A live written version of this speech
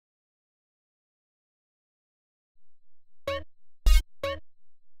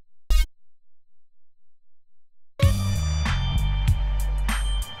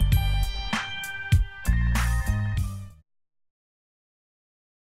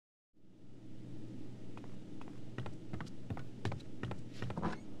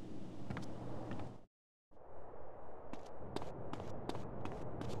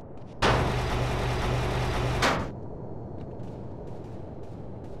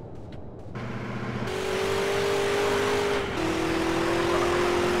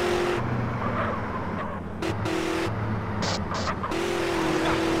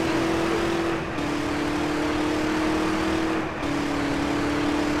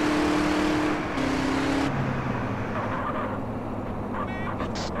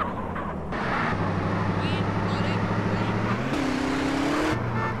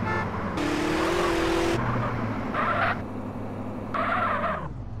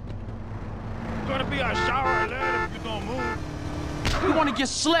got a shower later if you gonna move. You wanna get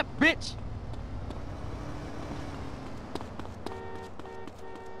slept, bitch?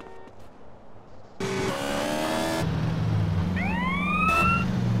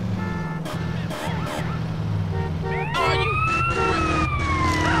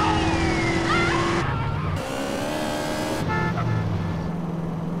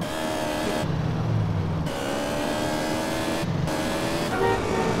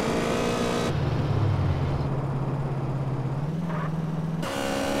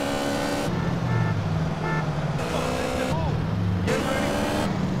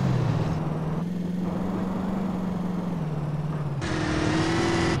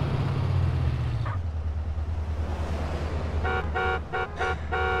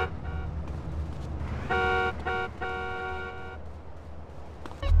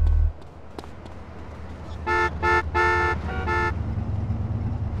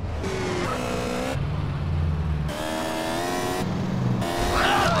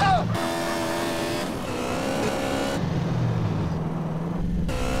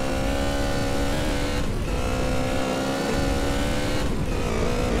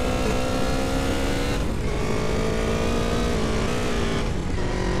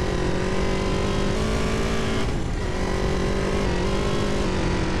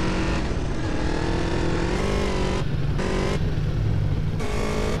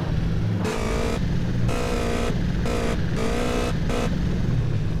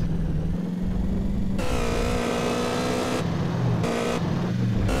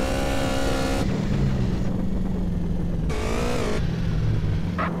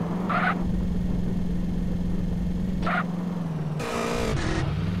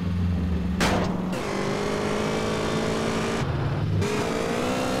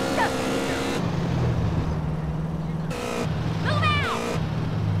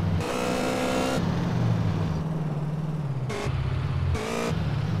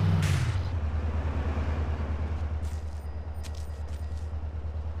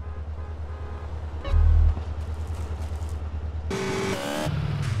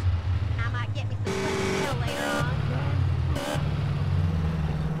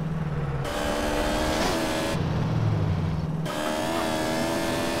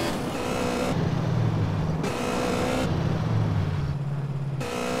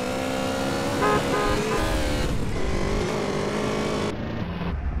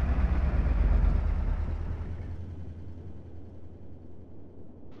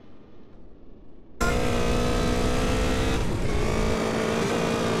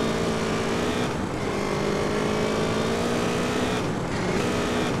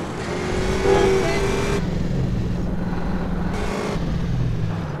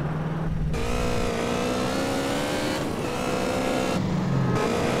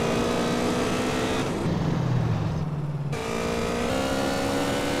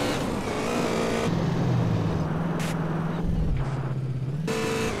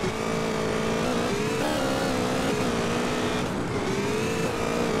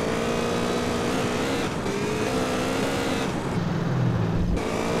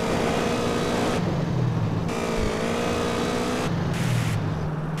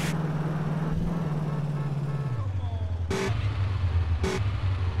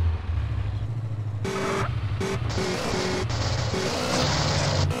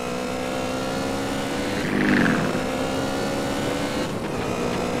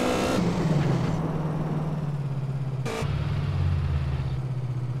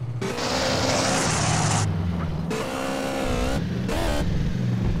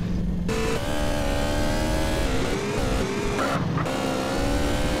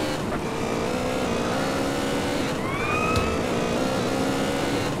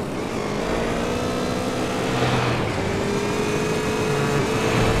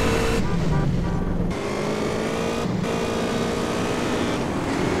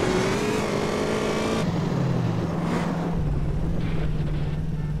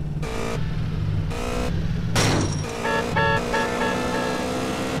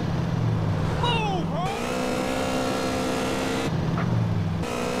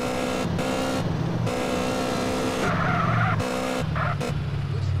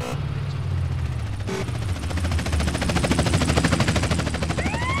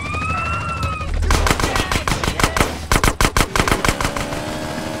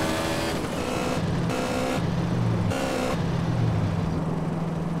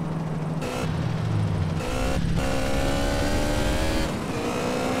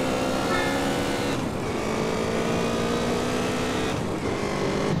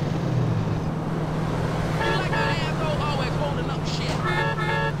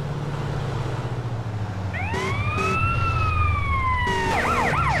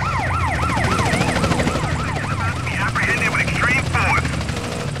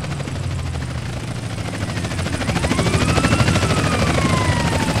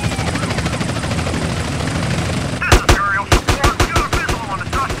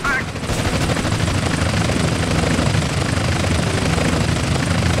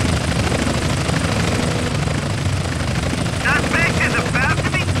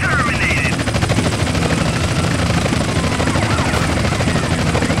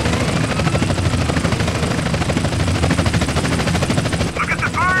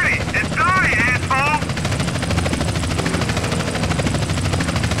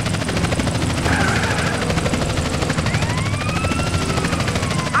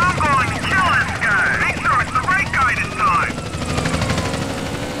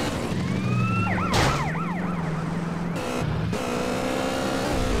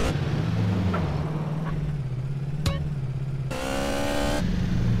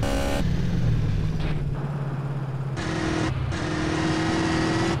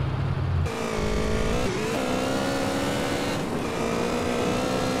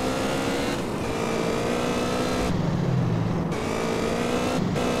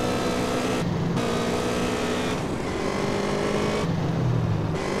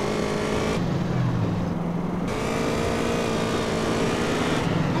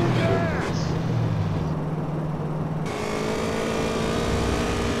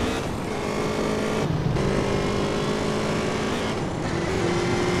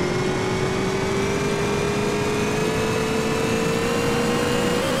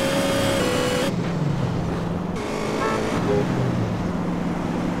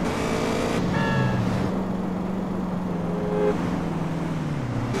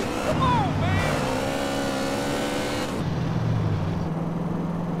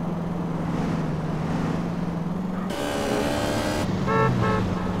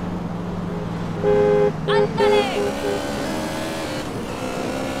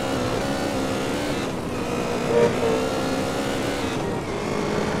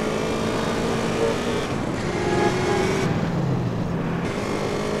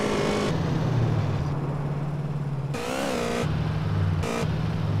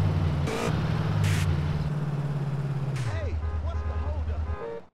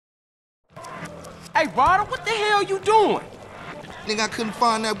 Hey, Ryder, what the hell you doing? Nigga, I couldn't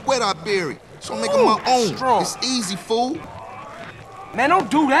find that wet I buried, so I'm making my own. Strong. It's easy, fool. Man, don't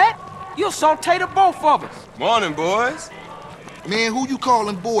do that. You'll saute the both of us. Morning, boys. Man, who you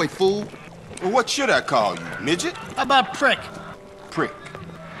calling boy, fool? Well, what should I call you, midget? How about prick? Prick.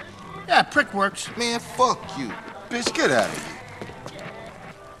 Yeah, prick works. Man, fuck you. Bitch, get out of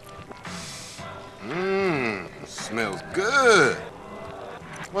here. Smells good.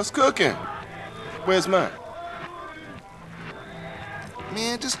 What's cooking? Where's mine?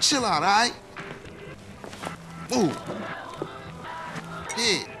 Man, just chill out, all right? Move.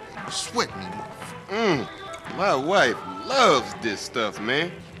 Yeah, sweat me, motherfucker. My wife loves this stuff,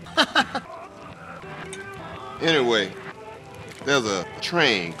 man. Anyway, there's a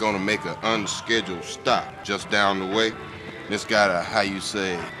train gonna make an unscheduled stop just down the way. And it's got a, how you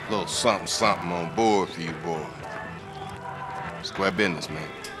say, little something on board for you boys. Square business, man.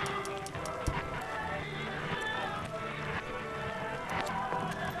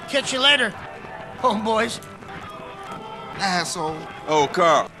 Catch you later, homeboys. Asshole. Oh,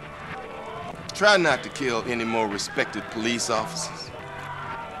 Carl, try not to kill any more respected police officers.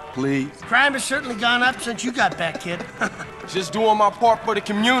 Please. Crime has certainly gone up since you got back, kid. Just doing my part for the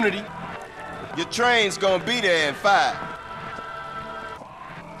community. Your train's gonna be there in 5.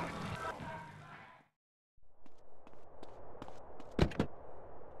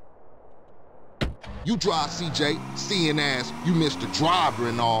 You drive, CJ, seeing as you missed the driver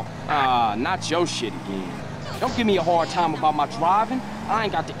and all. Not your shit again. Don't give me a hard time about my driving. I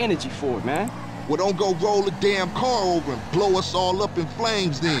ain't got the energy for it, man. Well, don't go roll the damn car over and blow us all up in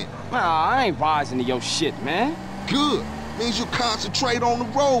flames then. Nah, I ain't rising to your shit, man. Good. Means you concentrate on the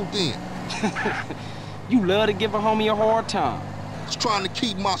road then. You love to give a homie a hard time. Just trying to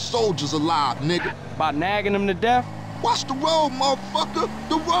keep my soldiers alive, nigga. By nagging them to death? Watch the road, motherfucker.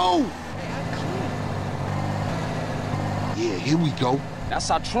 The road. Yeah, here we go. That's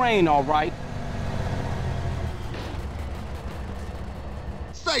our train, all right.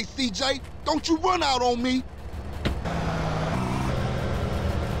 Say, CJ, don't you run out on me.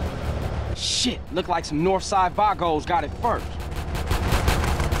 Shit, look like some Northside Vagos got it first.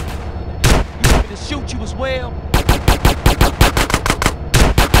 You want me to shoot you as well?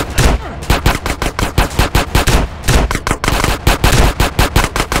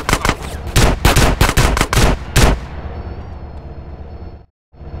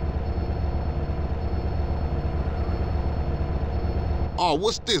 Oh,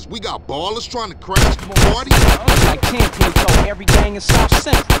 what's this? We got ballers trying to crash the party? Like Kingpin told every gang in South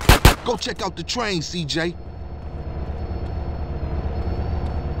Central. Go check out the train, CJ.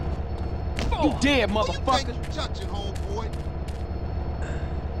 You dead, motherfucker. What you think you touching, homeboy?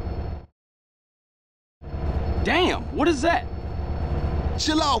 Damn, what is that?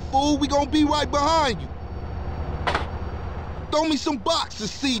 Chill out, fool. We gonna be right behind you. Throw me some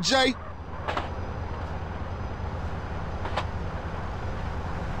boxes, CJ.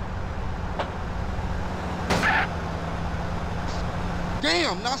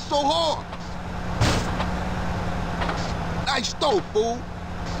 Damn, not so hard. Nice throw, fool.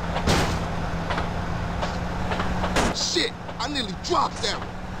 Shit, I nearly dropped that one.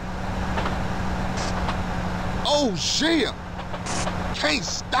 Oh, yeah. Can't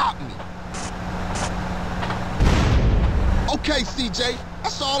stop me. Okay, CJ,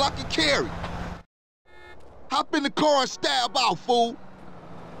 that's all I can carry. Hop in the car and stab out, fool.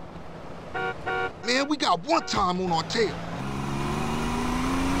 Man, we got one time on our tail.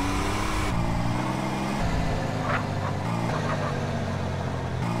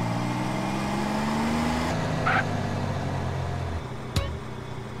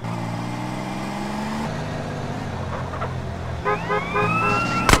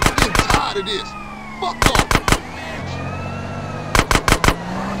 Getting tired of this. Fuck off.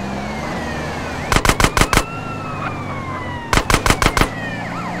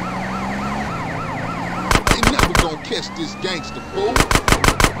 They never gonna catch this gangster, fool.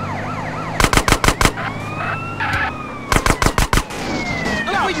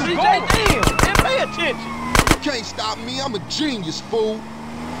 Look where you going. Damn, man, pay attention. You can't stop me. I'm a genius, fool.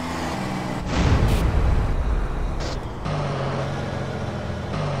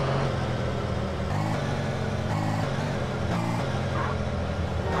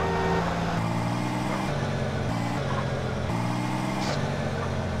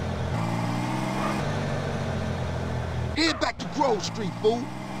 Head back to Grove Street, fool.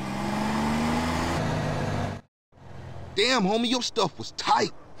 Damn, homie, your stuff was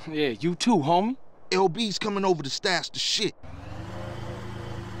tight. Yeah, you too, homie. LB's coming over to stash the shit.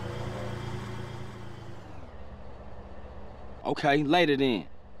 Okay, later then.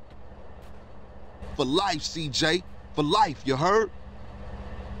 For life, CJ. For life, you heard?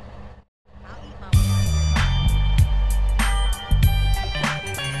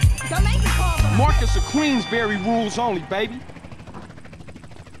 Don't make me call for Marcus of Queensberry rules only, baby.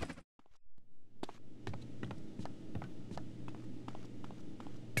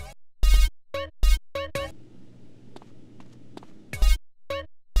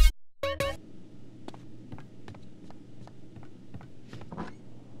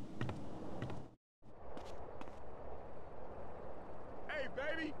 Hey,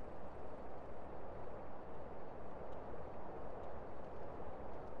 baby.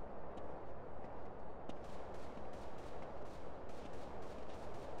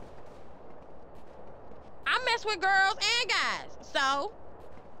 I mess with girls and guys, so